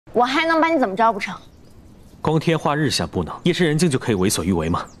我还能把你怎么着不成？光天化日下不能，夜深人静就可以为所欲为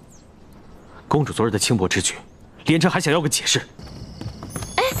吗？公主昨日的轻薄之举，连城还想要个解释。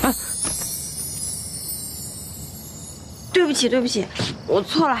哎，对不起，对不起，我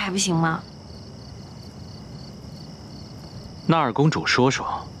错了还不行吗？那二公主说说，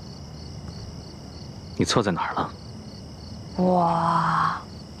你错在哪儿了？我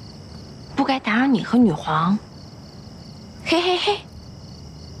不该打扰你和女皇。嘿嘿嘿。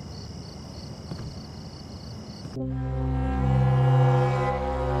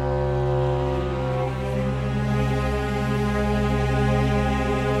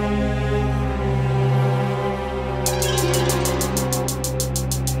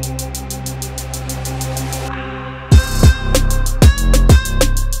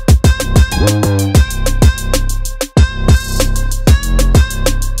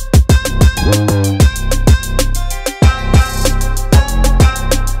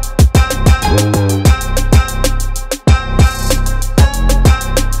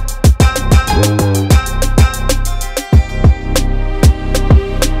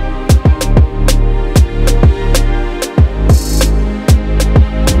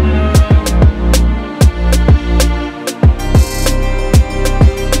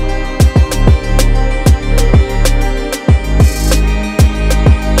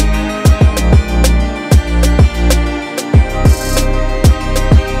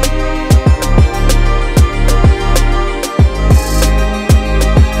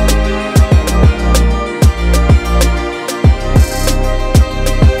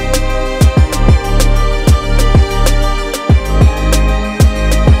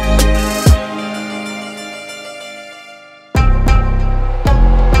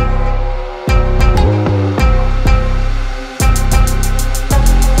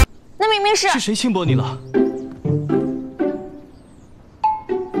 是谁轻薄你了？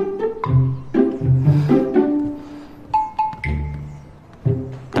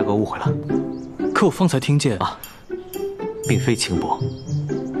大哥误会了。可我方才听见啊，并非轻薄，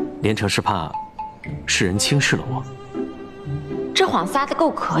连城是怕世人轻视了我。这谎撒得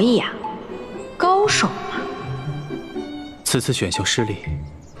够可以呀，高手嘛。此次选秀失利，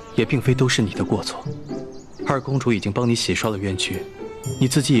也并非都是你的过错。二公主已经帮你洗刷了冤屈。 你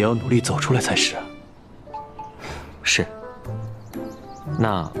自己也要努力走出来才是啊。是。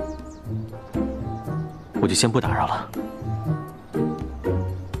那我就先不打扰了。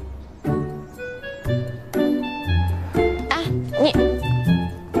哎，你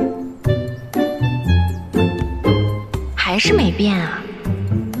还是没变啊？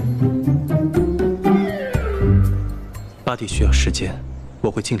巴蒂需要时间，我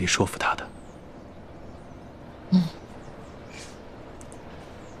会尽力说服他的。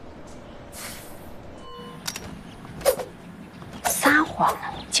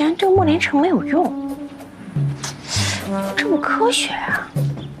 竟然对莫连成没有用，这么科学啊？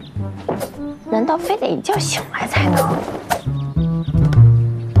难道非得一觉醒来才能？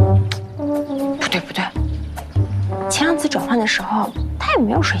不对不对，前两次转换的时候他也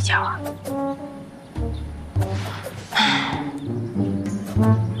没有睡觉啊。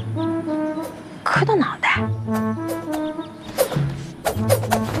磕到脑袋。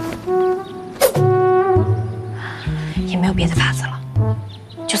也没有别的法子了。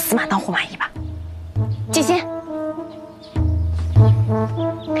 就死马当活马医吧。静心，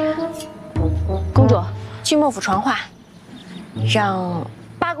公主去莫府传话，让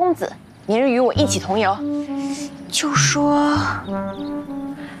八公子明日与我一起同游，就说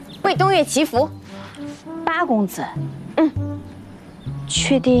为东岳祈福。八公子，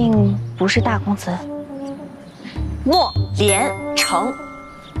确定不是大公子？莫连成。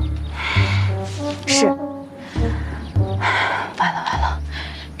是。完了完了。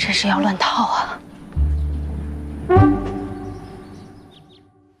 这是要乱套啊！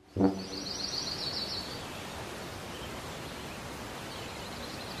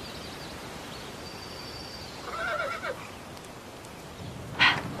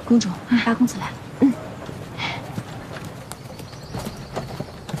公主，八公子来了。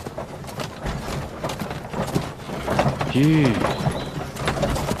吁。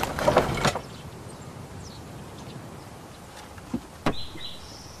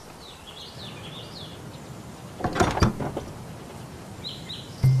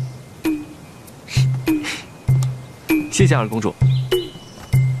 谢谢二公主。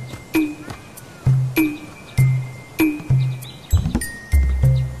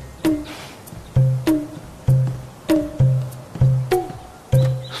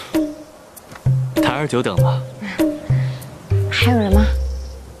台儿久等了。还有人吗？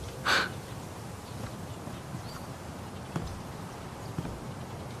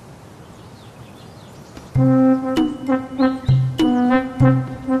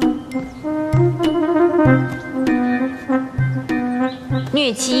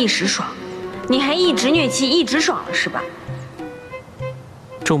虐妻一时爽，你还一直虐妻一直爽了是吧？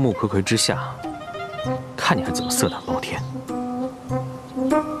众目睽睽之下，看你还怎么色胆包天！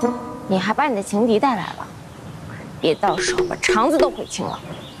你还把你的情敌带来了，别到时候把肠子都悔青了。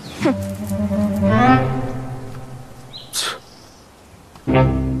哼！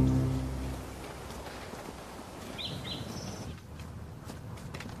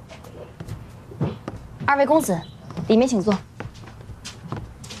二位公子，里面请坐。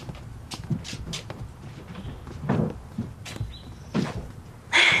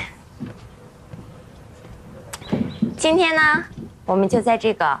今天呢，我们就在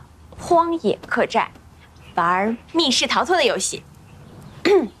这个荒野客栈玩密室逃脱的游戏。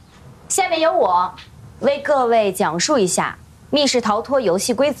下面由我为各位讲述一下密室逃脱游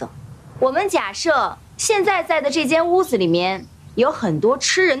戏规则。我们假设现在在的这间屋子里面有很多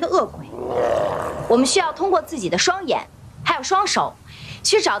吃人的恶鬼，我们需要通过自己的双眼还有双手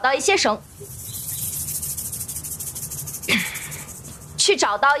去找到一些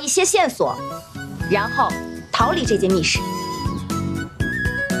线索，然后逃离这间密室。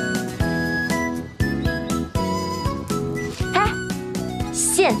哎，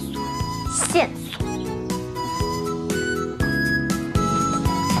线索。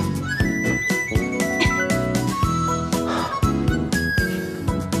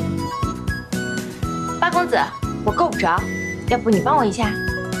八公子，我够不着，要不你帮我一下？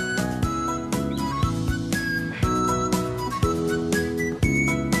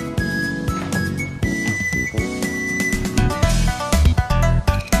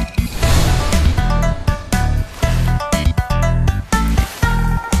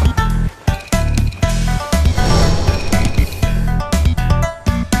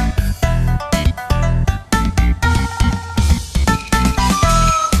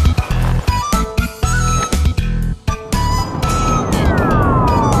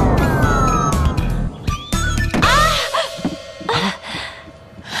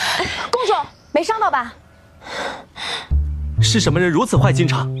没伤到吧？是什么人如此坏心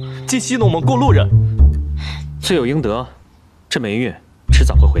肠，竟戏弄我们过路人？罪有应得，这霉运迟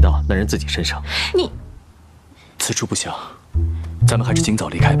早会回到那人自己身上。你，此处不详，咱们还是尽早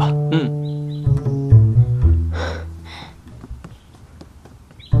离开吧。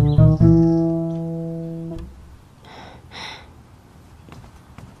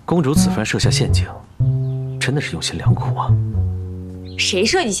公主此番设下陷阱，真的是用心良苦啊。谁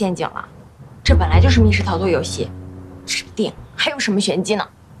设计陷阱了？这本来就是密室逃脱游戏，指不定还有什么玄机呢。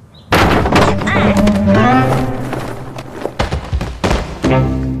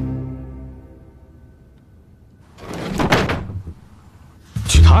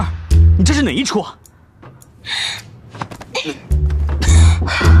曲檀儿，你这是哪一出啊？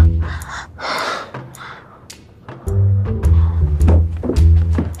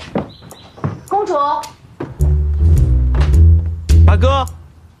公主，八哥。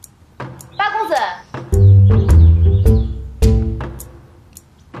八公子，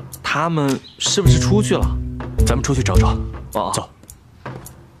他们是不是出去了？咱们出去找找。走。